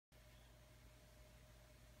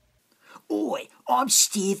Oi, I'm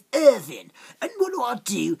Steve Earvin, and what I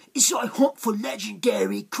do is I hunt for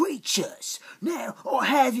legendary creatures. Now, I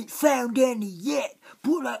haven't found any yet,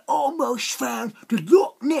 but I almost found the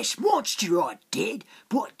Loch Ness Monster, I did,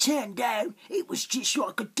 but it turned out it was just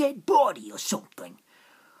like a dead body or something.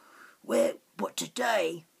 Well, but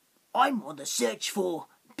today, I'm on the search for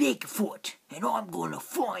Bigfoot, and I'm gonna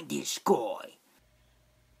find this guy.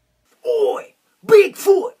 Oi,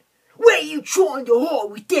 Bigfoot! Where you trying to hide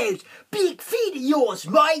with those big feet of yours,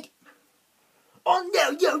 mate? I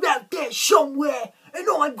know you're out there somewhere, and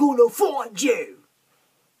I'm gonna find you.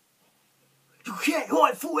 You can't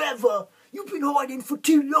hide forever. You've been hiding for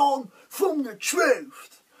too long from the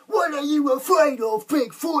truth. What are you afraid of,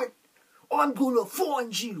 Bigfoot? I'm gonna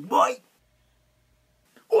find you, mate.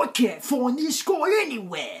 I can't find this guy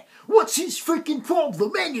anywhere. What's his freaking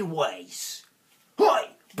problem anyways?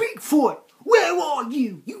 Hey, Bigfoot! Where are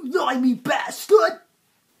you, you limey bastard?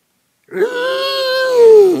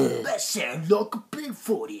 That sounded like a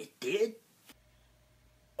Bigfoot, it did.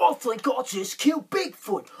 I think I just killed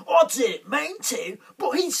Bigfoot. I didn't mean to,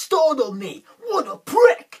 but he startled me. What a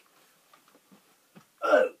prick!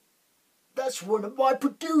 Oh, that's one of my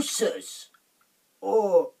producers.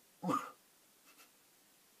 Oh,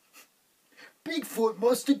 Bigfoot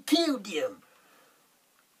must have killed him.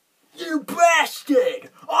 You bastard!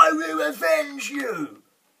 I will avenge you!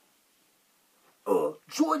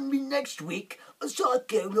 Join me next week as I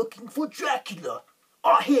go looking for Dracula.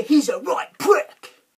 I hear he's a right prick.